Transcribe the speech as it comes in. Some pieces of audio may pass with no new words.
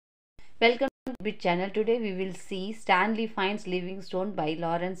Welcome to the Bit channel. Today we will see Stanley finds Livingstone by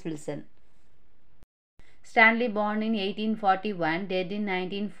Lawrence Wilson. Stanley, born in 1841, dead in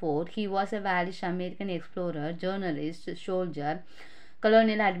 1904, he was a Welsh American explorer, journalist, soldier,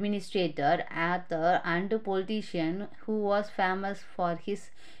 colonial administrator, author, and politician who was famous for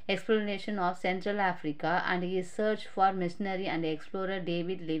his exploration of Central Africa and his search for missionary and explorer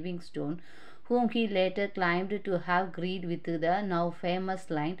David Livingstone, whom he later claimed to have agreed with the now famous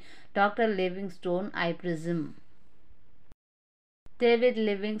line, "Dr. Livingstone, I presume." David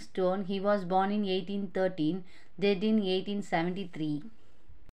Livingstone, he was born in 1813, dead in 1873.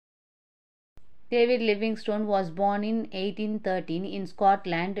 David Livingstone was born in 1813 in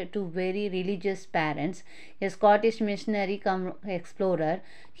Scotland to very religious parents, a Scottish missionary cum explorer.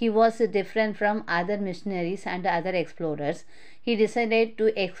 He was different from other missionaries and other explorers. He decided to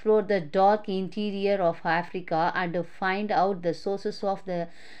explore the dark interior of Africa and find out the sources of the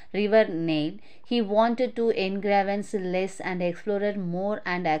river Nile. He wanted to engrave less and explore more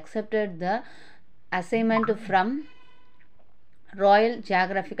and accepted the assignment from Royal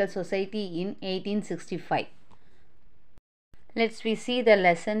Geographical Society in 1865. Let's see the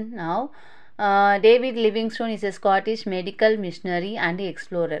lesson now. David Livingstone is a Scottish medical missionary and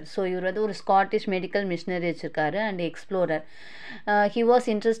explorer. So, இவர் வந்து ஒரு Scottish medical missionary வச்சிருக்காரு and explorer. He was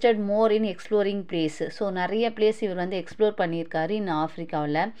interested more in exploring place. So, நிறைய place இவர் வந்து explore பண்ணியிருக்காரு in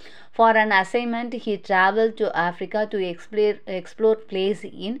ஆஃப்ரிக்காவில். For an assignment, he traveled to Africa to explore place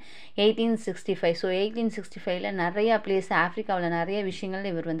in 1865. So, 1865ல நிறைய place ஆஃப்ரிக்காவில் நிறைய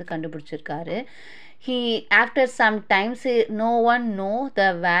விஷயங்கள் இவர் வந்து கண்டுபிடிச்சிருக்காரு. After some times, no one know the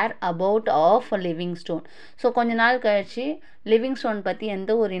whereabout of Livingstone. So கொஞ்ச நாள் கழிச்சு லிவிங்ஸ்டோன் பற்றி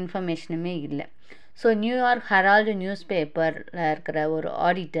எந்த ஒரு இன்ஃபர்மேஷனுமே இல்லை. ஸோ நியூயார்க் ஹெரால்டு நியூஸ் பேப்பரில் இருக்கிற ஒரு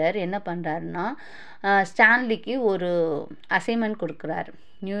ஆடிட்டர் என்ன பண்ணுறாருன்னா ஸ்டான்லிக்கு ஒரு அசைன்மெண்ட் கொடுக்குறாரு.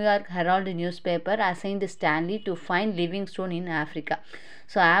 New York Herald news paper assigned Stanley to find Livingstone in Africa.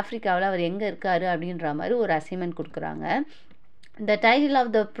 So ஆஃப்ரிக்காவில் அவர் எங்கே இருக்காரு அப்படின்ற மாதிரி ஒரு அசைன்மெண்ட் கொடுக்குறாங்க. The title of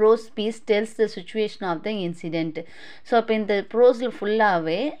the prose piece tells the situation of the incident. So அப்போ இந்த ப்ரோஸில்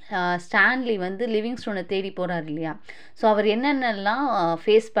ஃபுல்லாகவே ஸ்டான்லி வந்து லிவிங்ஸ்டோனை தேடி போகிறார் இல்லையா. ஸோ அவர் என்னென்னலாம்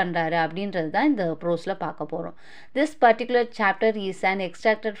ஃபேஸ் பண்ணுறாரு அப்படின்றது தான் இந்த ப்ரோஸில் பார்க்க போகிறோம். This particular chapter is an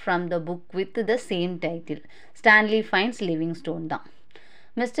extracted from the book with the same title. Stanley finds Livingstone தான்.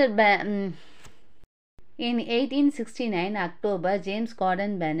 In 1869 October, James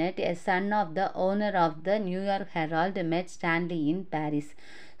Gordon Bennett, a son of the owner of the New York Herald, met Stanley in Paris.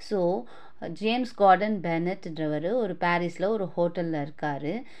 So James garden பென்னட்ன்றவர் ஒரு பாரிஸில் ஒரு ஹோட்டலில்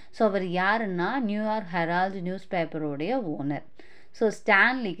இருக்கார். So அவர் யாருன்னா New York Herald news பேப்பரோடைய owner. So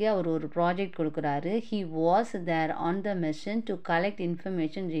ஸ்டான்லிக்கு அவர் ஒரு project கொடுக்குறாரு. He was there on the mission to collect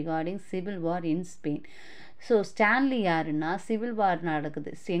information regarding civil war in Spain. So Stanley யாருன்னா civil war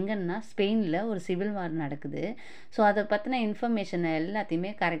நடக்குது எங்கன்னா ஸ்பெயினில் ஒரு சிவில் வார் நடக்குது. ஸோ அதை பற்றின இன்ஃபர்மேஷனை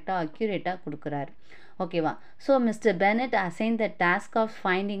எல்லாத்தையுமே கரெக்டாக அக்யூரேட்டாக கொடுக்குறாரு. ஓகேவா. So mister Bennett assign the task of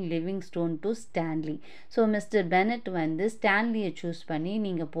finding Livingstone to Stanley. So mister Bennett வந்து ஸ்டான்லியை சூஸ் பண்ணி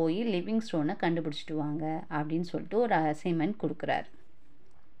நீங்கள் போய் லிவிங்ஸ்டோனை கண்டுபிடிச்சிட்டு வாங்க அப்படின்னு சொல்லிட்டு ஒரு அசைன்மெண்ட் கொடுக்குறாரு.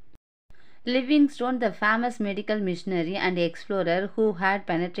 Livingstone, the famous medical missionary and explorer who had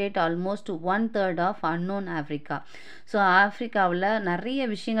penetrated almost 1/3 of unknown Africa. So ஆஃப்ரிக்காவில் நிறைய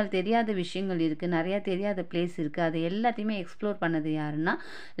விஷயங்கள் தெரியாத விஷயங்கள் இருக்குது, நிறையா தெரியாத பிளேஸ் இருக்குது. அது எல்லாத்தையுமே எக்ஸ்ப்ளோர் பண்ணது யாருன்னா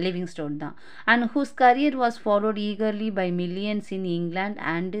லிவிங்ஸ்டோன் தான். And whose career was followed eagerly by millions in England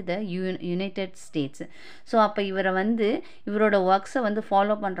and the United states. So அப்போ இவரை வந்து இவரோட ஒர்க்ஸை வந்து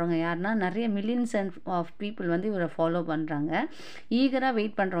ஃபாலோ பண்ணுறவங்க யாருன்னா நிறைய மில்லியன்ஸ் ஆஃப் பீப்புள் வந்து இவரை ஃபாலோ பண்ணுறாங்க. ஈகராக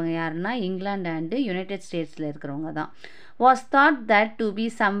வெயிட் பண்ணுறவங்க யாருன்னா இங்கிலாந்து அண்டு யுனைடெட் ஸ்டேட்ஸில் இருக்கிறவங்க தான். Was thought that to be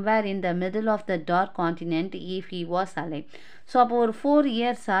somewhere in the middle of the dark continent if he was alive. So அப்போ ஒரு 4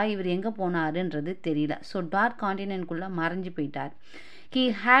 இயர்ஸாக இவர் எங்கே போனாருன்றது தெரியல. ஸோ டார்க் காண்டினென்ட்குள்ளே மறைஞ்சு போயிட்டார். He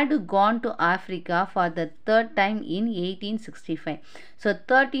had gone to Africa for the third time in 1865. So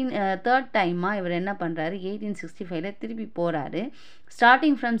third டைமாக இவர் என்ன பண்ணுறாரு 1865 திருப்பி போகிறாரு.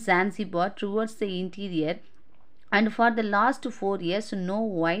 Starting from Zanzibar towards the interior. And for the last 4 years, no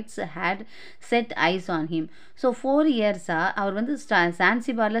whites had set eyes on him. So 4 இயர்ஸாக அவர் வந்து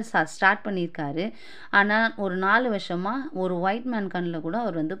சான்சிபாரில் start பண்ணியிருக்காரு. ஆனால் ஒரு 4 வருஷமாக ஒரு ஒயிட் மேன் கண்ணில் கூட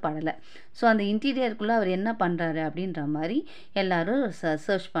அவர் வந்து படலை. ஸோ அந்த இன்டீரியருக்குள்ளே அவர் என்ன பண்ணுறாரு அப்படின்ற மாதிரி எல்லோரும்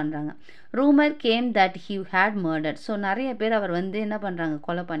சர்ச் பண்ணுறாங்க. Rumour game that he had murder. So நிறைய பேர் அவர் வந்து என்ன பண்ணுறாங்க,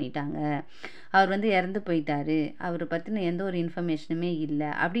 கொலை பண்ணிட்டாங்க, அவர் வந்து இறந்து போயிட்டாரு, அவரை பற்றின எந்த ஒரு இன்ஃபர்மேஷனுமே இல்லை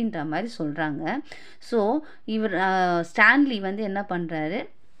அப்படின்ற மாதிரி சொல்கிறாங்க. ஸோ இவர் ஸ்டான்லி வந்து என்ன பண்ணுறாரு,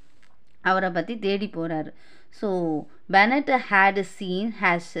 அவரை பற்றி தேடி போகிறாரு. So Bennett had seen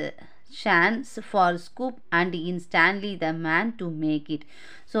has chance for scoop and in Stanley the man to make it.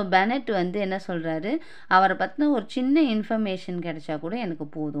 So Bennett வந்து என்ன சொல்கிறாரு, அவரை பற்றின ஒரு சின்ன இன்ஃபர்மேஷன் கிடைச்சா கூட எனக்கு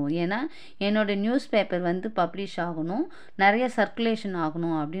போதும், ஏன்னா என்னோடய நியூஸ் பேப்பர் வந்து பப்ளிஷ் ஆகணும், நிறைய சர்க்குலேஷன்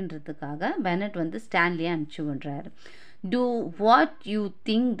ஆகணும் அப்படின்றதுக்காக பெனட் வந்து ஸ்டான்லியை அனுப்பிச்சி விடுறாரு. Do what you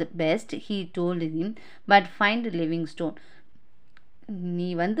think the best, he told him, but find Livingstone. நீ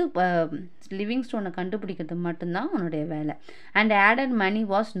வந்து லிவிங்ஸ்டோனை கண்டுபிடிக்கிறது மட்டும்தான் உன்னுடைய வேலை. And added money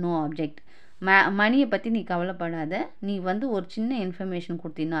was no object. மணியை பற்றி நீ கவலைப்படாத, நீ வந்து ஒரு சின்ன இன்ஃபர்மேஷன்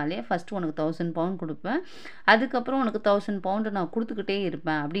கொடுத்தினாலே ஃபஸ்ட்டு உனக்கு 1000 பவுண்ட் கொடுப்பேன், அதுக்கப்புறம் உனக்கு 1000 பவுண்டு நான் கொடுத்துக்கிட்டே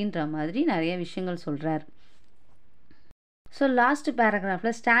இருப்பேன் அப்படின்ற மாதிரி நிறைய விஷயங்கள் சொல்கிறார். ஸோ லாஸ்ட்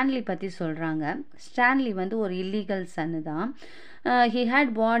பேராகிராஃபில் ஸ்டான்லி பற்றி சொல்கிறாங்க. ஸ்டான்லி வந்து ஒரு இல்லீகல் சன்னு தான். He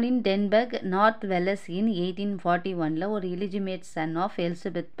had born in டென்பர்க், north வெல்லஸ் இன் 1841. ஒரு இலிஜிமேட் சன் ஆஃப்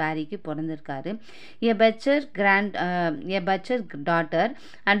எலிசபெத் பேரிக்கு பிறந்திருக்காரு. எ பச்சர் daughter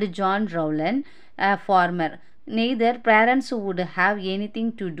and John ரவுலன் farmer. Neither parents would have anything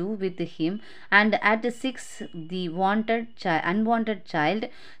to do with him, and at 6 the unwanted child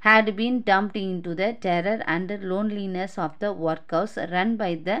had been dumped into the terror and loneliness of the workhouse run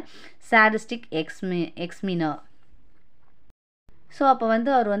by the sadistic exminer. So அப்போ வந்து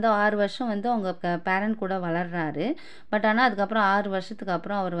அவர் வந்து 6 வருஷம் வந்து அவங்க parent கூட வளர்கிறாரு. But ஆனால் அதுக்கப்புறம் 6 வருஷத்துக்கு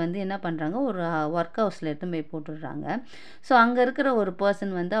அப்புறம் அவர் வந்து என்ன பண்ணுறாங்க, ஒரு ஒர்க் ஹவுஸில் எடுத்து போய் போட்டுடுறாங்க. ஸோ அங்கே இருக்கிற ஒரு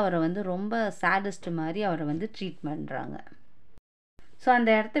பர்சன் வந்து அவரை வந்து ரொம்ப சேடஸ்ட் மாதிரி அவரை வந்து ட்ரீட் பண்ணுறாங்க. ஸோ அந்த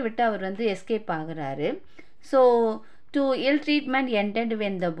இடத்த விட்டு அவர் வந்து எஸ்கேப் ஆகுறாரு. So to ill treatment ended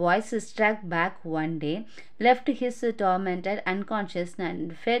when the boys struck back one day, left his tormented unconscious and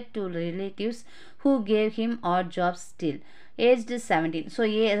fled to relatives who gave him odd jobs still. Aged 17. So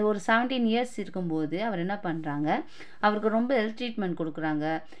ஒரு 17 years இருக்கும்போது அவர் என்ன பண்ணுறாங்க, அவருக்கு ரொம்ப ஹெல்த் ட்ரீட்மெண்ட் கொடுக்குறாங்க.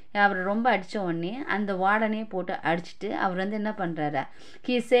 அவரை ரொம்ப அடித்த உடனே அந்த வார்டனே போட்டு அடிச்சுட்டு அவர் வந்து என்ன பண்ணுறாரு,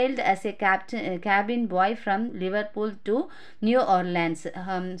 he sailed as a cabin boy from Liverpool to New Orleans.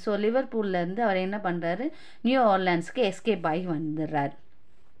 So லிவர்பூல்லேருந்து அவர் என்ன பண்ணுறாரு, நியூ ஆர்லான்ஸ்க்கு எஸ்கேப் ஆகி வந்துடுறாரு.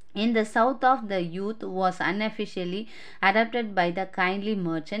 In the south of the youth was unofficially adopted by the kindly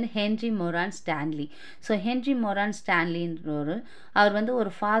merchant Henry Moran Stanley. So Henry மொரான் ஸ்டான்லின்றவர் அவர் வந்து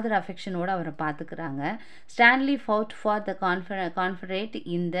ஒரு father அஃபெக்ஷனோடு அவரை பார்த்துக்கிறாங்க. Stanley fought for the Confederate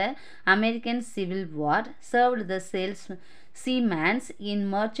in the American Civil War, served the seamans in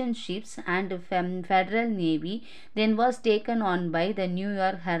merchant ships and Federal Navy, then was taken on by the New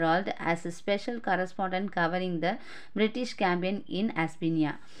York Herald as a special correspondent covering the British campaign in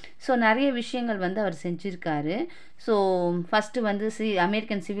Abyssinia. So நிறைய விஷயங்கள் வந்து அவர் செஞ்சுருக்காரு. So first வந்து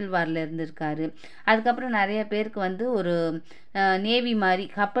American civil வாரில் இருந்திருக்காரு. அதுக்கப்புறம் நிறைய பேருக்கு வந்து ஒரு நேவி மாதிரி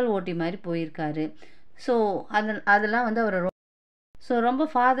கப்பல் ஓட்டி மாதிரி போயிருக்காரு. ஸோ அதெல்லாம் வந்து அவர் ரொம்ப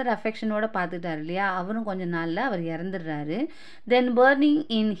ஃபாதர் அஃபெக்ஷனோட பார்த்துட்டார் இல்லையா, அவரும் கொஞ்சம் நாளில் அவர் இறந்துடுறாரு. தென் burning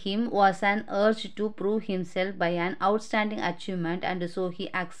in him was an urge to prove himself by an outstanding achievement and so he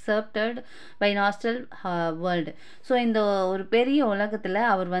accepted by nostril world. So இந்த ஒரு பெரிய உலகத்தில்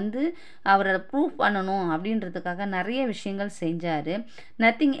அவர் வந்து அவரை ப்ரூவ் பண்ணணும் அப்படின்றதுக்காக நிறைய விஷயங்கள் செஞ்சார்.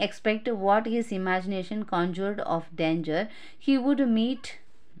 Nothing expect what his imagination கான்ஜூர்ட் of danger he would meet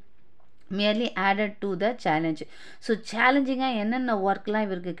merely added to the challenge. So சேலஞ்சிங்காக என்னென்ன ஒர்க்லாம்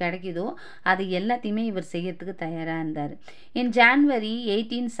இவருக்கு கிடைக்குதோ அது எல்லாத்தையுமே இவர் செய்யறதுக்கு தயாராக இருந்தார். இன் January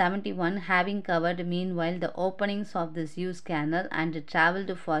 1871, having covered meanwhile the openings of the Suez Canal and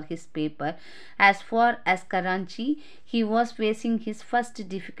travelled for his paper as far as Karachi, he was facing his first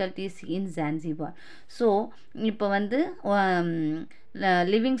difficulties in Zanzibar. So இப்போ வந்து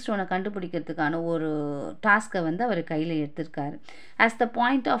லிவிங்ஸ்டோனை கண்டுபிடிக்கிறதுக்கான ஒரு டாஸ்க்கை வந்து அவர் கையில் எடுத்திருக்காரு. as the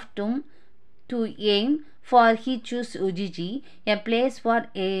point of to aim for, he chose Ujiji, a place for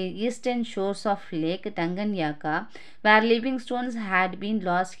eastern shores of Lake Tanganyika, where Livingstones had been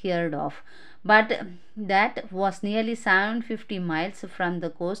last heard of. But that was nearly 750 miles from the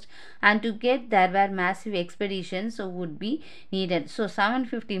coast, and to get there were massive expeditions would be needed. So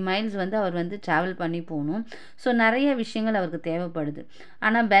 750 miles வந்து அவர் வந்து travel பண்ணி போகணும். So நிறைய விஷயங்கள் அவருக்கு தேவைப்படுது.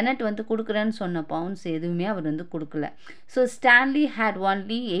 ஆனால் Bennett வந்து கொடுக்குறேன்னு சொன்ன பவுண்ட்ஸ் எதுவுமே அவர் வந்து கொடுக்கல. So Stanley had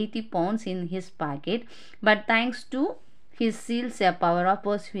only 80 pounds in his pocket, but thanks to his seals a power of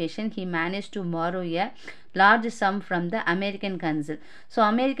persuasion, he managed to borrow a large sum from the American consul. So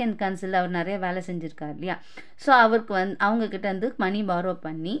American conceal அவர் நிறைய வேலை செஞ்சுருக்கார் இல்லையா, so அவருக்கு வந்து அவங்கக்கிட்ட வந்து மணி borrow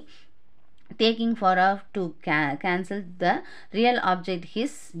பண்ணி taking for to cancel the real object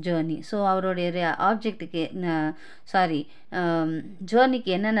his journey. So அவருடைய ஆப்ஜெக்ட்டுக்கு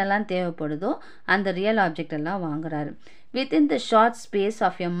ஜேர்னிக்கு என்னென்னலாம் தேவைப்படுதோ அந்த ரியல் ஆப்ஜெக்ட் எல்லாம் வாங்குறாரு. Within the short space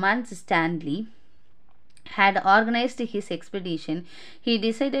of a month Stanley had organized his expedition. He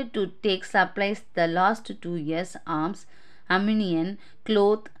decided to take supplies the last 2 years, arms, ammunition,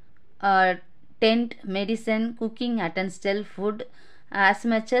 cloth, tent, medicine, cooking utensil, food as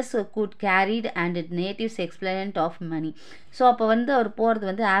much as could carried and natives explained of money. So அப்போ வந்து அவர் போகிறது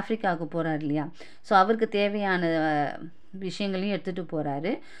வந்து ஆஃப்ரிக்காவுக்கு போகிறார் இல்லையா, so அவருக்கு தேவையான விஷயங்களையும் எடுத்துகிட்டு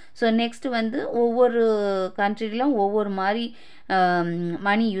போகிறாரு. ஸோ நெக்ஸ்ட் வந்து ஒவ்வொரு கண்ட்ரிலும் ஒவ்வொரு மாதிரி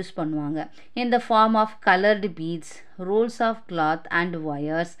மணி யூஸ் பண்ணுவாங்க. இன் the form of coloured beads, Rolle's of cloth and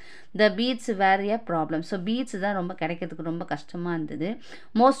wires. The beats where a problem. So beads தான் ரொம்ப கிடைக்கிறதுக்கு ரொம்ப கஷ்டமாக இருந்தது.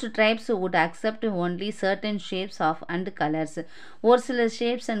 Most tribes would accept only certain shapes of and colours. ஒரு சில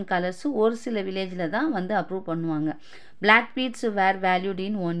ஷேப்ஸ் அண்ட் கலர்ஸு ஒரு சில வில்லேஜில் தான் வந்து அப்ரூவ் பண்ணுவாங்க. Black beads were valued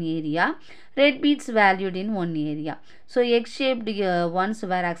in one area, red beads valued in one area. So egg-shaped ones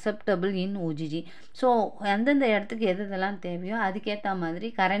were acceptable in Ujiji. So எந்தெந்த இடத்துக்கு எதெல்லாம் தேவையோ அதுக்கேற்ற மாதிரி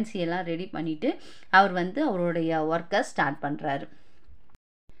கரன்சியெல்லாம் ரெடி பண்ணிவிட்டு அவர் வந்து அவருடைய ஒர்க்கை ஸ்டார்ட் பண்ணுறாரு.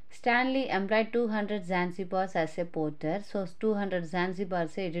 Stanley employed 200 Zanzibars as a porter. So 200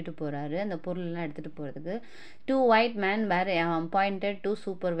 Zanzibars எடுத்துகிட்டு போகிறாரு அந்த பொருளெல்லாம் எடுத்துகிட்டு போகிறதுக்கு. 2 white men were appointed to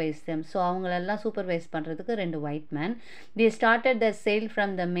supervise them. So அவங்களெல்லாம் சூப்பர்வைஸ் பண்ணுறதுக்கு 2 white men. They started their sail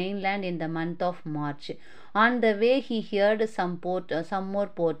from the mainland in the month of March. On the way he heard some more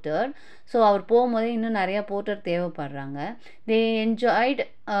porter. So அவர் போகும்போது இன்னும் நிறையா Porter தேவைப்படுறாங்க. They enjoyed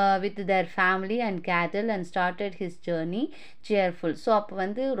with their family and cattle and started his journey cheerful. So அப்போ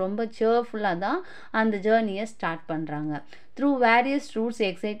வந்து ரொம்ப cheerfulலாக தான் அந்த ஜேர்னியை start பண்ணுறாங்க. Through various routes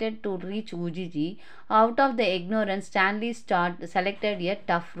excited to reach Ujiji, out of the ignorance Stanley selected a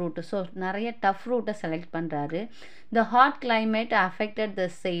tough route. So நிறைய tough ரூட்டை select பண்ணுறாரு. The hot climate affected the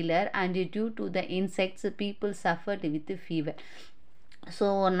sailor and due to the insects people suffered with fever. So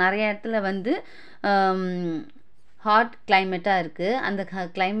நிறைய இடத்துல வந்து hot கிளைமேட்டாக இருக்குது, அந்த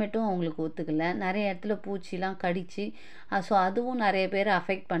கிளைமேட்டும் அவங்களுக்கு ஒத்துக்கலை. நிறைய இடத்துல பூச்சிலாம் கடிச்சு ஸோ அதுவும் நிறைய பேர்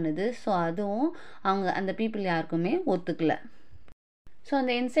அஃபெக்ட் பண்ணுது. ஸோ அதுவும் அவங்க அந்த பீப்புள் யாருக்குமே ஒத்துக்கலை. ஸோ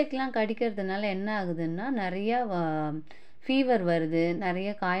அந்த இன்செக்ட்லாம் கடிக்கிறதுனால என்ன ஆகுதுன்னா நிறையா ஃபீவர் வருது, நிறைய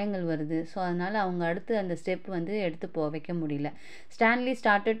காயங்கள் வருது. ஸோ அதனால் அவங்க அடுத்து அந்த ஸ்டெப் வந்து எடுத்து வைக்க முடியல. Stanley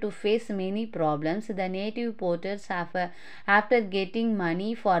started to face many problems. The native porters after getting money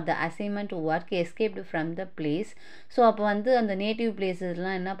for the assignment work escaped from the place. So அப்போ வந்து அந்த நேட்டிவ்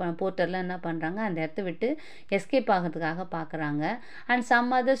பிளேஸஸ்லாம் போர்ட்டர்லாம் என்ன பண்ணுறாங்க, அந்த இடத்த விட்டு எஸ்கேப் ஆகிறதுக்காக பார்க்குறாங்க. And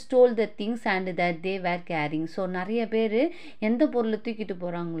some others stole the things and that they were carrying. So நிறைய பேர் எந்த பொருளை தூக்கிட்டு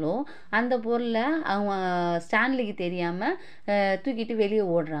போகிறாங்களோ அந்த பொருளை அவங்க ஸ்டான்லிக்கு தெரியாமல் தூக்கிட்டு வெளியே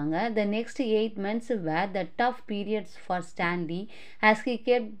ஓடுறாங்க. The next 8 months were the tough periods for Stanley as he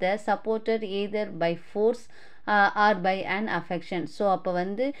kept the supporter either by force or by an affection. So அப்போ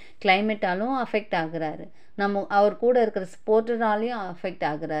வந்து கிளைமேட்டாலும் அஃபெக்ட் ஆகுறாரு, நம்ம அவர் கூட இருக்கிற ஸ்போர்ட்டராலையும் அஃபெக்ட்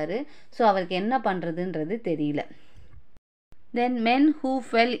ஆகுறாரு. ஸோ அவருக்கு என்ன பண்ணுறதுன்றது தெரியல. Then men who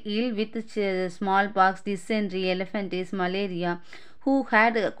fell ill with smallpox, dysentery, elephantitis, malaria, who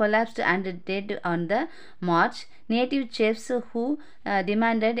had collapsed and dead on the march. Native chiefs who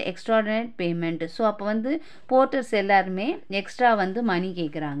demanded extraordinary payment. So அப்போ வந்து போர்ட்டர்ஸ் எல்லாருமே எக்ஸ்ட்ரா வந்து மணி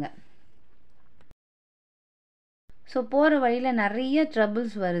கேட்குறாங்க. ஸோ போகிற வழியில் நிறைய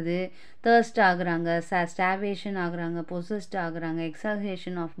ட்ரபிள்ஸ் வருது. தர்ஸ்ட் ஆகுறாங்க, ஸ்டாவேஷன் ஆகுறாங்க, பொசஸ்ட் ஆகுறாங்க,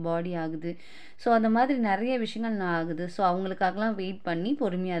 எக்ஸாசேஷன் ஆஃப் பாடி ஆகுது. ஸோ அந்த மாதிரி நிறைய விஷயங்கள் ஆகுது. ஸோ அவங்களுக்காகலாம் வெயிட் பண்ணி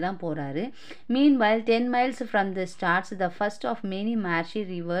பொறுமையாக தான் போகிறாரு. Meanwhile 10 miles from the starts, the first of many marshy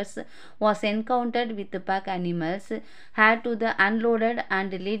rivers was encountered with pack animals, had to the unloaded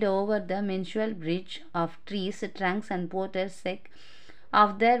and laid over the mensual bridge of trees, trunks and porters sick of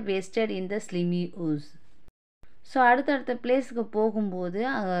their wasted in the slimy ooze. So அடுத்தடுத்த பிளேஸுக்கு போகும்போது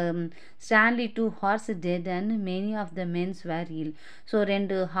Stanley 2 hours dead and many of the men's where will. So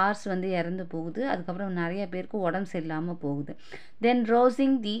 2 hours வந்து இறந்து போகுது, அதுக்கப்புறம் நிறைய பேருக்கு உடம்பு சரியில்லாமல் போகுது. தென்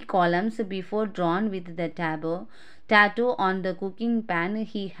Rosing the columns before Tran with the tattoo on the cooking pan,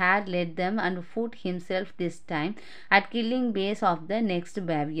 he had led them and food himself this time at killing base of the next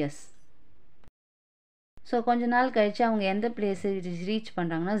barriers. So கொஞ்ச நாள் கழித்து அவங்க எந்த பிளேஸை ரீச்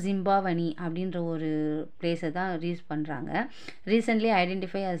பண்ணுறாங்கன்னா ஜிம்பாவனி அப்படின்ற ஒரு பிளேஸை தான் ரீச் பண்ணுறாங்க. Recently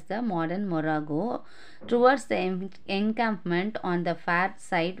identify as the modern Morocco. Towards the என்கேம்ப்மெண்ட் on the fair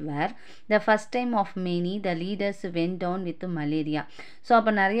side where the first time of many the leaders when down with malaria. So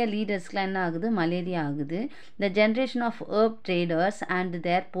அப்போ நிறைய லீடர்ஸ்க்குலாம் என்ன ஆகுது, மலேரியா ஆகுது. த generation of Harb traders and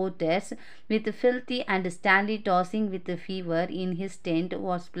there Porter's with filthy and Stanley tossing with fever in his tent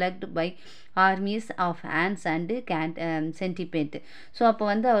was plugged by armies of ants and centipede. So அப்போ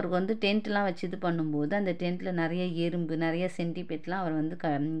வந்து அவருக்கு வந்து டென்ட்லாம் வச்சு இது பண்ணும்போது அந்த டென்ட்டில் நிறைய எறும்பு, நிறைய சென்டிபேட்லாம் அவர் வந்து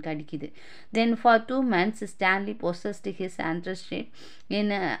கடிக்குது. தென் for 2 months Stanley possessed his ancestry in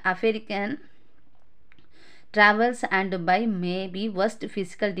African travels, and by maybe worst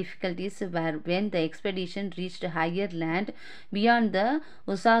physical difficulties were when the expedition reached higher land beyond the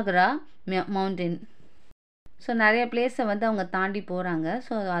Usagara mountain. So நிறைய பிளேஸை வந்து அவங்க தாண்டி போகிறாங்க.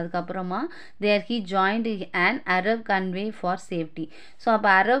 ஸோ அதுக்கப்புறமா there he joint and Arab convey for safety. So அப்போ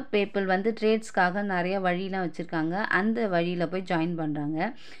Arab people வந்து ட்ரேட்ஸ்க்காக நிறைய வழியெலாம் வச்சுருக்காங்க, அந்த வழியில் போய் ஜாயின் பண்ணுறாங்க.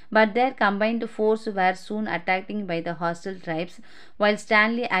 But there combined force where soon அட்டாக்டிங் by the hostel tribes while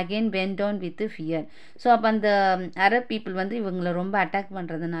Stanley again went down with fear. So அப்போ அந்த அரப் பீப்புள் வந்து இவங்களை ரொம்ப அட்டாக்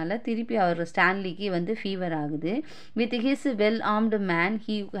பண்ணுறதுனால திருப்பி அவர் ஸ்டான்லிக்கு வந்து ஃபீவர் ஆகுது. With his well armed man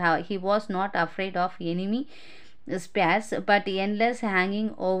he was not afraid of enemy spears, but endless hanging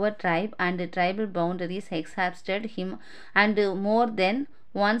over tribe and tribal boundaries exhausted him, and more than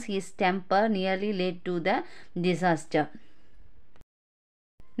once his temper nearly led to the disaster.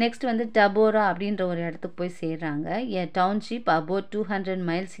 Next வந்து டபோரா அப்படின்ற ஒரு இடத்துக்கு போய் சேர்றாங்க. a township about 200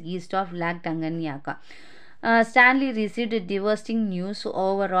 miles east of lakh டங்கன்யாக்கா. Stanley received devastating news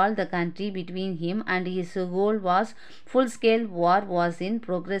over all the country between him, and his goal was full-scale war was in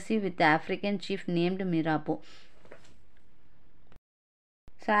progress with the African chief named Mirabeau.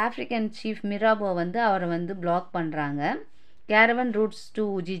 So African chief மிராபோ வந்து அவரை வந்து black பண்ணுறாங்க. caravan routes to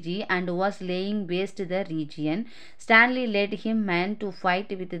Ujiji and was laying waste the region. Stanley led him men to fight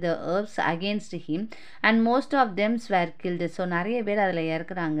with the Arabs against him, and most of them were killed. So நிறைய பேர் அதில்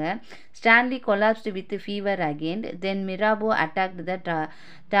இறக்குறாங்க. Stanley collapsed with fever again. Then Mirabeau attacked the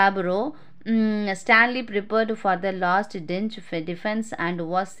Taboro. Stanley prepared for the last ditch defense and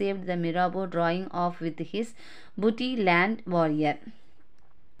was saved the Mirabeau drawing off with his booty land warrior.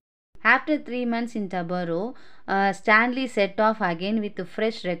 After 3 months in Taboro, Stanley set off again with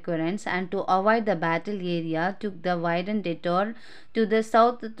fresh recurrence, and to avoid the battle area took the widened detour to the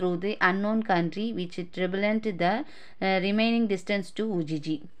south through the unknown country, which turbulent the remaining distance to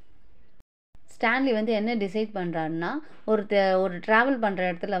Ujiji. Stanley வந்து என்ன decide பண்ணுறாருன்னா, ஒரு travel பண்ணுற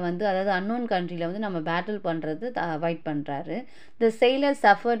இடத்துல வந்து, அதாவது unknown கண்ட்ரியில் வந்து நம்ம பேட்டில் பண்ணுறது அவாய்ட் பண்ணுறாரு. த sailors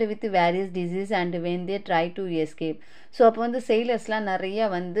suffered with various disease and when they try to escape. So அப்போ வந்து sailors-லாம் நிறைய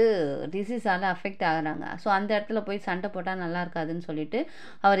வந்து டிசீஸால் அஃபெக்ட் ஆகுறாங்க. ஸோ அந்த இடத்துல போய் சண்டை போட்டால் நல்லா இருக்காதுன்னு சொல்லிட்டு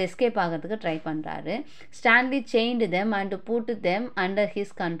அவர் எஸ்கேப் ஆகிறதுக்கு ட்ரை பண்ணுறாரு. Stanley saint them and put them under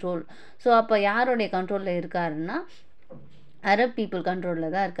his control. So அப்போ யாருடைய கண்ட்ரோலில் இருக்காருன்னா, அரப் பீப்புள்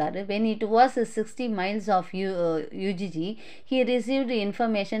கண்ட்ரோலில் தான் இருக்கார். When it was 60 miles of UGG, he received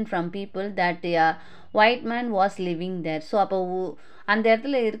information from people that a white man was living there. So அப்போ அந்த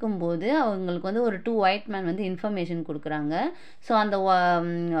இடத்துல இருக்கும்போது அவங்களுக்கு வந்து ஒரு 2 white man வந்து இன்ஃபர்மேஷன் கொடுக்குறாங்க. ஸோ அந்த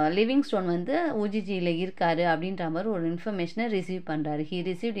லிவிங்ஸ்டோன் வந்து உஜிஜியில் இருக்கார் அப்படின்ற மாதிரி ஒரு இன்ஃபர்மேஷனை ரிசீவ் பண்ணுறாரு. He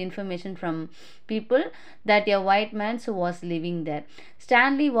received information from people that a white mens was living there.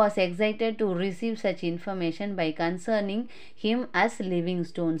 Stanley was excited to receive such information by concerning him as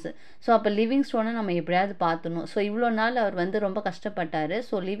லிவிங்ஸ்டோன்ஸ். So அப்போ லிவிங்ஸ்டோனை நம்ம எப்படியாவது பார்த்துணும். ஸோ இவ்வளோ நாள் அவர் வந்து ரொம்ப கஷ்டப்பட்டார்.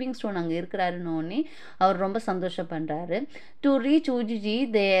 ஸோ லிவிங்ஸ்டோன் அங்கே இருக்கிறாருன்னொன்னே அவர் ரொம்ப சந்தோஷப்படுறாரு. To reach Ujiji,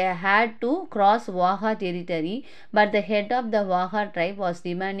 they had to cross Waha territory, but the head of the Waha tribe was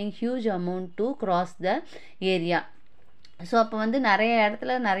demanding huge amount to cross the area. So அப்போ வந்து நிறைய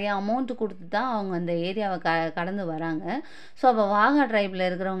இடத்துல நிறைய அமௌண்ட்டு கொடுத்து தான் அவங்க அந்த ஏரியாவை கடந்து வராங்க. ஸோ அப்போ வாகா ட்ரைபில்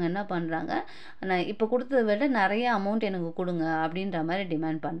இருக்கிறவங்க என்ன பண்ணுறாங்க, நான் இப்போ கொடுத்ததை விட நிறைய அமௌண்ட் எனக்கு கொடுங்க அப்படின்ற மாதிரி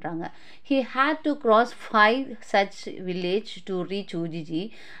டிமாண்ட் பண்ணுறாங்க. He had to cross 5 such village to reach Ujiji,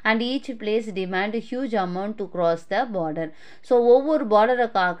 and each place demand huge amount to cross the border. So ஒவ்வொரு பார்டரை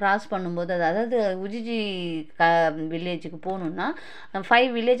கிராஸ் பண்ணும்போது, அதாவது உஜிஜி வில்லேஜுக்கு போகணுன்னா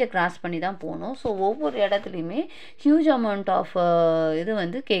 5 வில்லேஜை கிராஸ் பண்ணி தான் போகணும். ஸோ ஒவ்வொரு இடத்துலையுமே ஹியூஜ் அமௌண்ட் ஆஃப் இது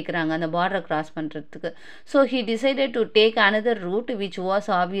வந்து கேட்குறாங்க அந்த பார்டரை கிராஸ் பண்ணுறதுக்கு. So he decided to take another root which was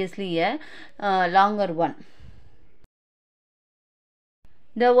obviously a longer one.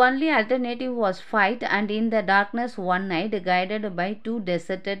 The only alternative was fight, and in the darkness one night, guided by 2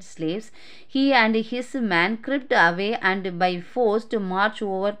 deserted slaves, he and his man crept away and by force to march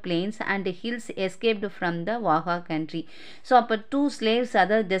over plains and hills escaped from the Waha country. So அப்போ 2 slaves,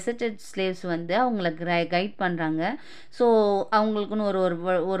 அதாவது deserted slaves வந்து அவங்கள guide பண்ணுறாங்க. So அவங்களுக்குன்னு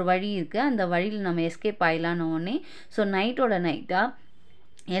ஒரு வழி இருக்குது, அந்த வழியில் நம்ம எஸ்கேப் ஆகிடலான்னு உடனே ஸோ நைட்டாக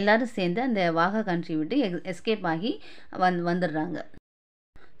எல்லோரும் சேர்ந்து அந்த வாகா கண்ட்ரி விட்டு எஸ்கேப் ஆகி வந்துடுறாங்க.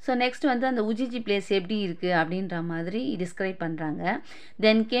 ஸோ நெக்ஸ்ட் வந்து அந்த உஜிஜி பிளேஸ் எப்படி இருக்குது அப்படின்ற மாதிரி டிஸ்கிரைப் பண்ணுறாங்க.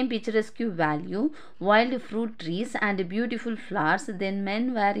 Then came பிக்சரஸ்க்யூ value, wild fruit trees and beautiful flowers. Then men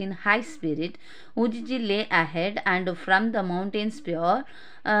where in high spirit. உஜிஜி Leh ahead and from the mountains pure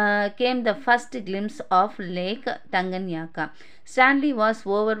came the first glimpse of Lake Tanganyika. Stanley was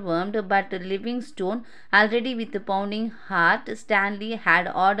overwhelmed, but Livingstone, already with pounding heart, Stanley had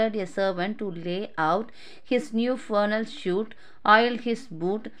ordered a servant to lay out his new funnel chute oil his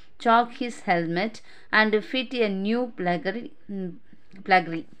boot, chalk his helmet, and fit a new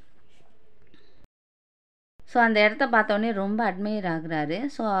pluggery. So அந்த இடத்த பார்த்தோன்னே ரொம்ப admire ஆகுறாரு.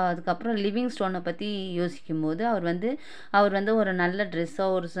 So அதுக்கப்புறம் லிவிங்ஸ்டோனை பற்றி யோசிக்கும்போது அவர் வந்து ஒரு நல்ல ட்ரெஸ்ஸோ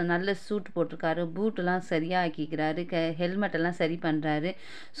ஒரு நல்ல சூட் போட்டிருக்காரு, பூட்டெல்லாம் சரியாக ஆக்கிக்கிறாரு, ஹெல்மெட்டெல்லாம் சரி பண்ணுறாரு.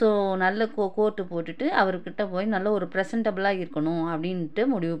 ஸோ நல்ல கோட்டு போட்டுட்டு அவர்கிட்ட போய் நல்ல ஒரு ப்ரெசன்டபுளாக இருக்கணும்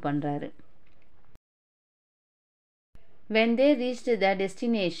அப்படின்ட்டு முடிவு பண்ணுறாரு. When they reached their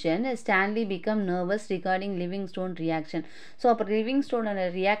destination, Stanley became nervous regarding Livingstone reaction. So அப்போ லிவிங்ஸ்டோனோட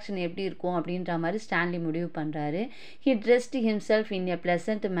ரியாக்ஷன் எப்படி இருக்கும் அப்படின்ற மாதிரி ஸ்டான்லி முடிவு பண்ணுறாரு. He dressed himself in a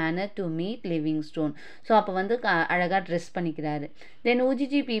pleasant manner to meet Livingstone. So அப்போ வந்து அழகாக ட்ரெஸ் பண்ணிக்கிறாரு. Then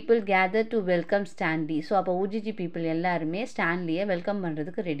UGG people gathered to welcome Stanley. So அப்போ UGG people எல்லாருமே ஸ்டான்லியை வெல்கம்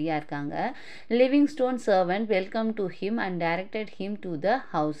பண்ணுறதுக்கு ரெடியாக இருக்காங்க. Livingstone servant welcomed to him and directed him to the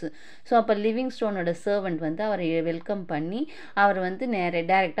house. So அப்போ லிவிங்ஸ்டோனோட சர்வெண்ட் வந்து அவரை வெல்கம் பண்ணி அவர் வந்து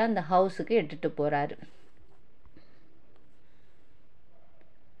டைரெக்டாக அந்த ஹவுஸுக்கு எடுத்துகிட்டு போகிறாரு.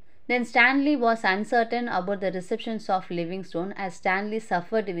 Then Stanley was uncertain about the receptions of Livingstone, as Stanley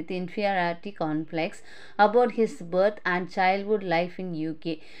suffered with inferiority complex about his birth and childhood life in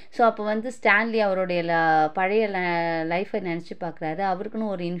UK. So அப்போ வந்து ஸ்டான்லி அவருடைய பழைய லைஃப்பை நினச்சி பார்க்குறாரு. அவருக்குன்னு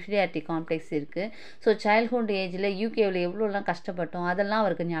ஒரு இன்ஃபீரியாரிட்டி காம்ப்ளெக்ஸ் இருக்குது. ஸோ சைல்ட்ஹுட் ஏஜில் யூகேவில் எவ்வளோலாம் கஷ்டப்பட்டோம் அதெல்லாம்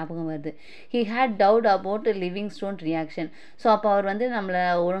அவருக்கு ஞாபகம் வருது. He had doubt about Livingstone reaction. So அப்போ அவர் வந்து நம்மளை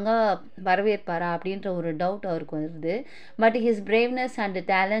ஒழுங்காக வரவேற்பாரா அப்படின்ற ஒரு டவுட் அவருக்கு வருது. But his braveness and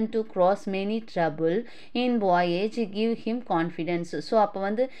talent to cross many trouble in voyage give him confidence. So அப்போ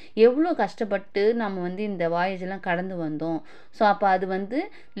வந்து எவ்வளோ கஷ்டப்பட்டு நம்ம வந்து இந்த வாயேஜெலாம் கடந்து வந்தோம். ஸோ அப்போ அது வந்து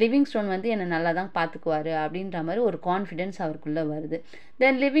லிவிங்ஸ்டோன் வந்து என்னை நல்லா தான் பார்த்துக்குவார் அப்படின்ற மாதிரி ஒரு கான்ஃபிடென்ஸ் அவருக்குள்ளே வருது.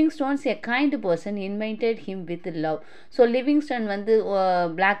 தென் லிவிங்ஸ்டோன்ஸ் எ kind person invited him with love. So Livingstone வந்து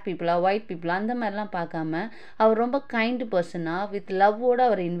பிளாக் பீப்புளா ஒயிட் பீப்புளா அந்த மாதிரிலாம் பார்க்காம அவர் ரொம்ப கைண்ட் பர்சனாக வித் லவ்வோடு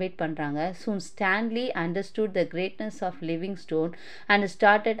அவரை இன்வைட் பண்ணுறாங்க. So Stanley understood the greatness of Livingstone and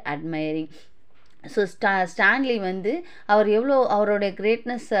started admiring. So Stanley வந்து அவர் எவ்வளோ அவருடைய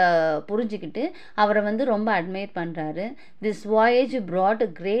கிரேட்னஸை புரிஞ்சுக்கிட்டு அவரை வந்து ரொம்ப அட்மையர் பண்ணுறாரு. This voyage broad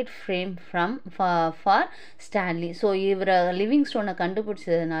great frame for Stanley. So இவரை லிவிங்ஸ்டோனை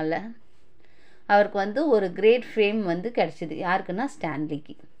கண்டுபிடிச்சதுனால அவருக்கு வந்து ஒரு கிரேட் ஃப்ரேம் வந்து கிடச்சிது. யாருக்குன்னா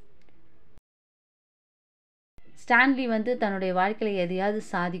ஸ்டான்லிக்கு. ஸ்டான்லி வந்து தன்னுடைய வாழ்க்கையில் எதையாவது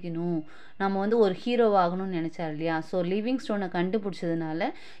சாதிக்கணும், நம்ம வந்து ஒரு ஹீரோவாகணும்னு நினச்சார் இல்லையா. ஸோ லிவிங்ஸ்டோனை கண்டுபிடிச்சதுனால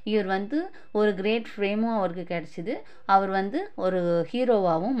இவர் வந்து ஒரு கிரேட் ஃப்ரேமும் அவருக்கு கிடச்சிது. அவர் வந்து ஒரு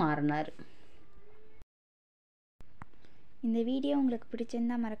ஹீரோவாகவும் மாறினார். இந்த வீடியோ உங்களுக்கு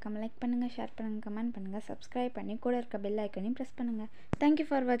பிடிச்சிருந்தா மறக்காமல் லைக் பண்ணுங்கள், ஷேர் பண்ணுங்கள், கமெண்ட் பண்ணுங்கள், சப்ஸ்கிரைப் பண்ணி கூட இருக்க பெல் ஐக்கனையும் ப்ரெஸ் பண்ணுங்கள். தேங்க்யூ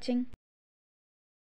ஃபார் வாட்சிங்.